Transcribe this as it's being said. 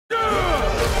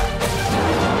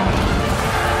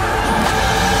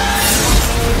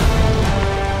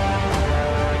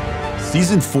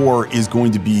Season 4 is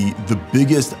going to be the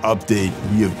biggest update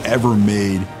we have ever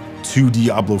made to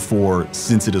Diablo 4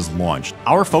 since it has launched.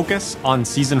 Our focus on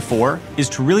Season 4 is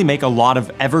to really make a lot of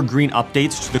evergreen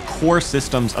updates to the core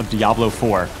systems of Diablo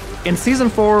 4. In Season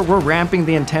 4, we're ramping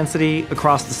the intensity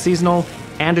across the seasonal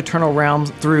and eternal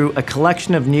realms through a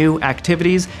collection of new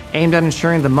activities aimed at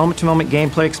ensuring the moment-to-moment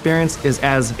gameplay experience is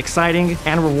as exciting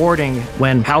and rewarding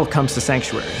when Hell comes to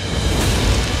Sanctuary.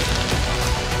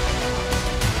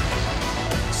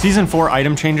 Season 4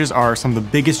 item changes are some of the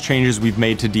biggest changes we've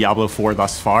made to Diablo 4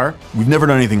 thus far. We've never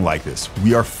done anything like this.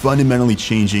 We are fundamentally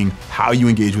changing how you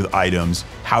engage with items,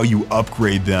 how you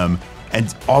upgrade them,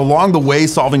 and along the way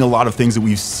solving a lot of things that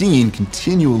we've seen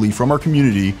continually from our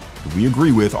community that we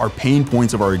agree with are pain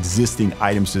points of our existing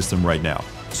item system right now.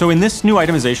 So in this new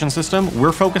itemization system,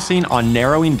 we're focusing on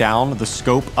narrowing down the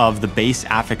scope of the base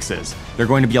affixes. They're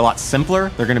going to be a lot simpler,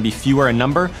 they're going to be fewer in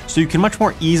number, so you can much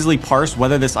more easily parse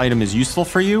whether this item is useful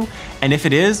for you, and if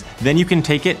it is, then you can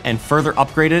take it and further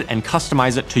upgrade it and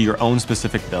customize it to your own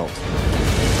specific build.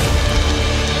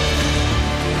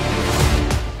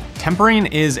 Tempering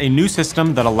is a new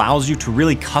system that allows you to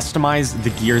really customize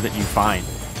the gear that you find.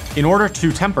 In order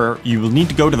to temper, you will need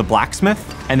to go to the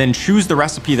blacksmith and then choose the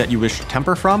recipe that you wish to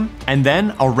temper from, and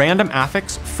then a random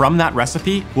affix from that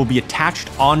recipe will be attached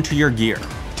onto your gear.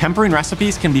 Tempering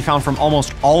recipes can be found from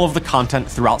almost all of the content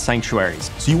throughout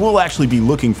Sanctuaries. So you will actually be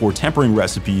looking for tempering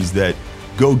recipes that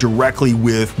go directly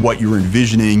with what you're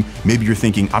envisioning. Maybe you're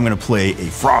thinking, I'm gonna play a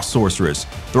Frost Sorceress.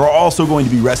 There are also going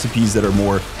to be recipes that are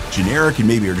more generic and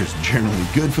maybe are just generally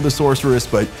good for the Sorceress,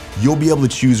 but you'll be able to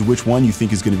choose which one you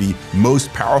think is gonna be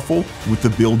most powerful with the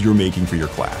build you're making for your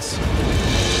class.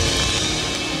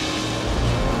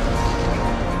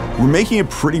 We're making a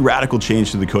pretty radical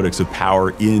change to the Codex of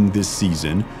Power in this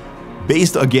season,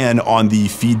 based again on the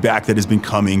feedback that has been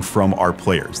coming from our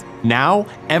players. Now,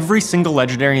 every single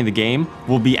legendary in the game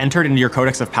will be entered into your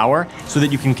Codex of Power so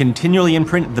that you can continually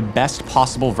imprint the best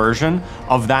possible version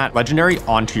of that legendary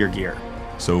onto your gear.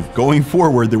 So going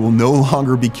forward, there will no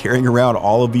longer be carrying around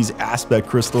all of these aspect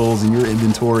crystals in your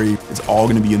inventory. It's all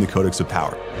going to be in the Codex of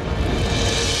Power.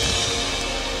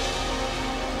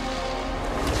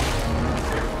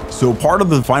 So part of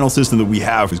the final system that we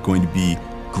have is going to be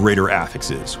greater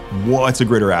affixes. What's a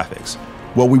greater affix?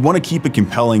 Well, we want to keep it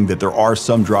compelling that there are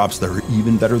some drops that are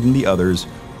even better than the others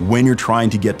when you're trying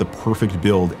to get the perfect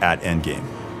build at endgame.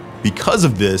 Because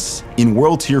of this, in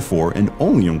World Tier 4, and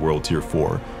only in World Tier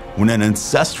 4, when an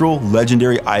ancestral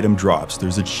legendary item drops,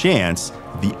 there's a chance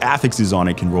the affixes on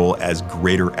it can roll as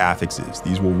greater affixes.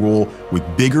 These will roll with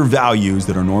bigger values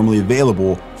that are normally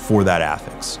available for that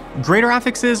affix. Greater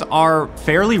affixes are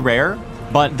fairly rare,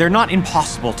 but they're not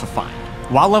impossible to find.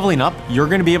 While leveling up, you're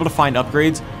going to be able to find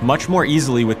upgrades much more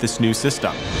easily with this new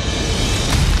system.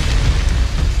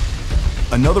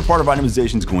 Another part of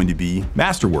itemization is going to be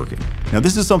Masterworking. Now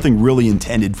this is something really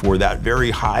intended for that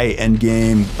very high end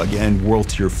game, again, World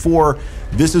Tier 4.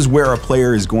 This is where a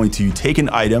player is going to take an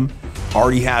item,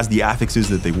 already has the affixes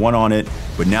that they want on it,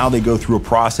 but now they go through a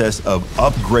process of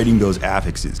upgrading those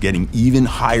affixes, getting even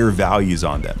higher values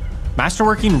on them.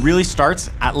 Masterworking really starts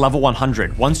at level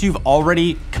 100. Once you've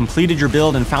already completed your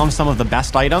build and found some of the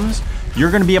best items,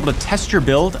 you're going to be able to test your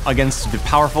build against the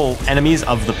powerful enemies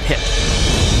of the pit.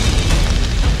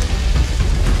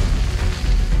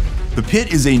 The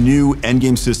pit is a new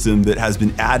endgame system that has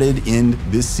been added in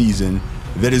this season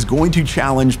that is going to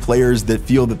challenge players that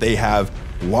feel that they have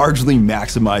largely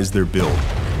maximized their build.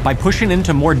 By pushing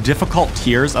into more difficult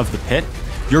tiers of the pit,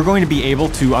 you're going to be able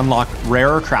to unlock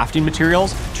rarer crafting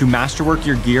materials to masterwork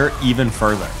your gear even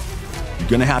further. You're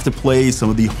gonna have to play some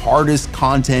of the hardest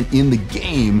content in the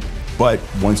game, but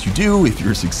once you do, if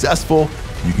you're successful,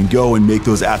 you can go and make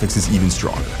those affixes even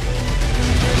stronger.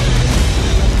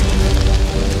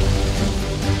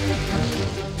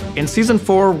 In Season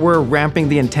 4, we're ramping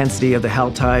the intensity of the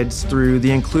Helltides through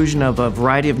the inclusion of a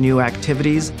variety of new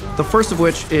activities, the first of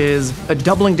which is a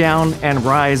doubling down and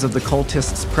rise of the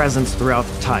cultists' presence throughout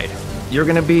the tide. You're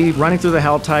going to be running through the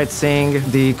Helltide, seeing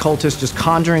the cultists just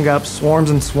conjuring up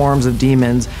swarms and swarms of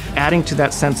demons, adding to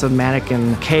that sense of manic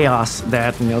and chaos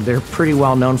that they're pretty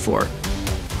well known for.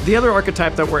 The other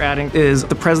archetype that we're adding is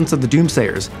the presence of the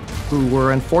Doomsayers, who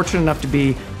were unfortunate enough to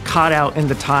be caught out in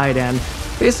the tide and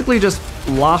basically just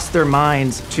lost their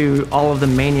minds to all of the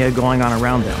mania going on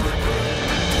around them.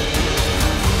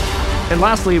 And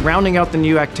lastly, rounding out the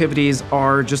new activities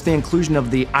are just the inclusion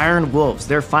of the Iron Wolves.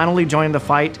 They're finally joining the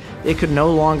fight. They could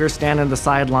no longer stand on the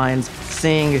sidelines,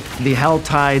 seeing the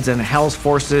Helltides and Hell's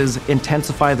forces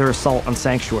intensify their assault on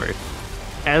Sanctuary.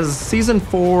 As Season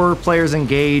 4 players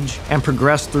engage and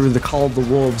progress through the Call of the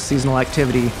Wolves seasonal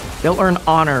activity, they'll earn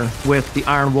honor with the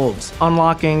Iron Wolves,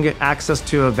 unlocking access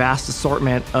to a vast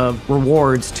assortment of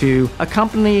rewards to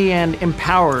accompany and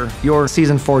empower your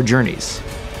Season 4 journeys.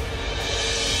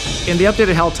 In the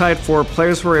updated Helltide, for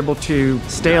players who are able to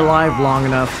stay alive long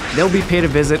enough, they'll be paid a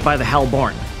visit by the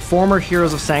Hellborn, former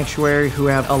heroes of Sanctuary who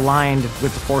have aligned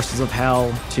with the forces of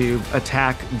Hell to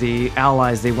attack the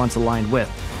allies they once aligned with.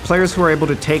 Players who are able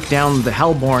to take down the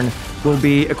Hellborn will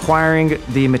be acquiring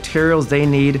the materials they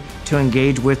need to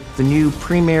engage with the new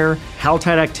premier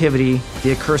Helltide activity,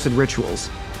 the Accursed Rituals.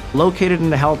 Located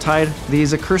in the Helltide,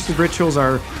 these Accursed Rituals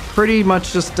are pretty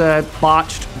much just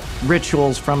botched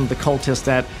rituals from the cultists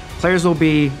that players will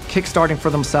be kickstarting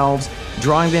for themselves,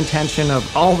 drawing the attention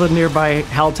of all the nearby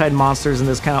Helltide monsters in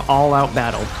this kind of all-out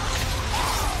battle.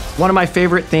 One of my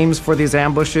favorite themes for these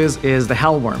ambushes is the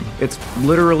Hellworm. It's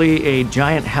literally a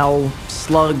giant hell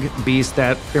slug beast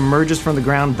that emerges from the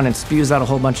ground and it spews out a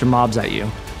whole bunch of mobs at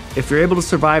you. If you're able to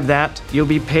survive that, you'll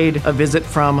be paid a visit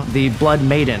from the Blood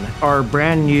Maiden, our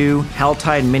brand new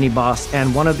Helltide mini-boss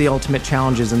and one of the ultimate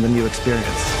challenges in the new experience.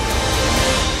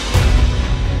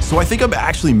 So I think I'm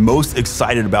actually most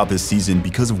excited about this season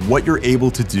because of what you're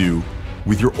able to do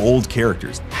with your old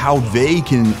characters, how they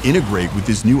can integrate with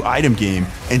this new item game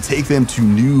and take them to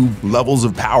new levels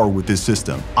of power with this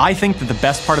system. I think that the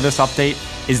best part of this update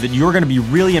is that you're going to be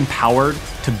really empowered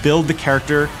to build the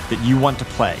character that you want to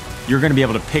play. You're going to be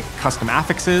able to pick custom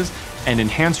affixes and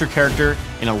enhance your character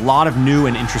in a lot of new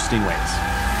and interesting ways.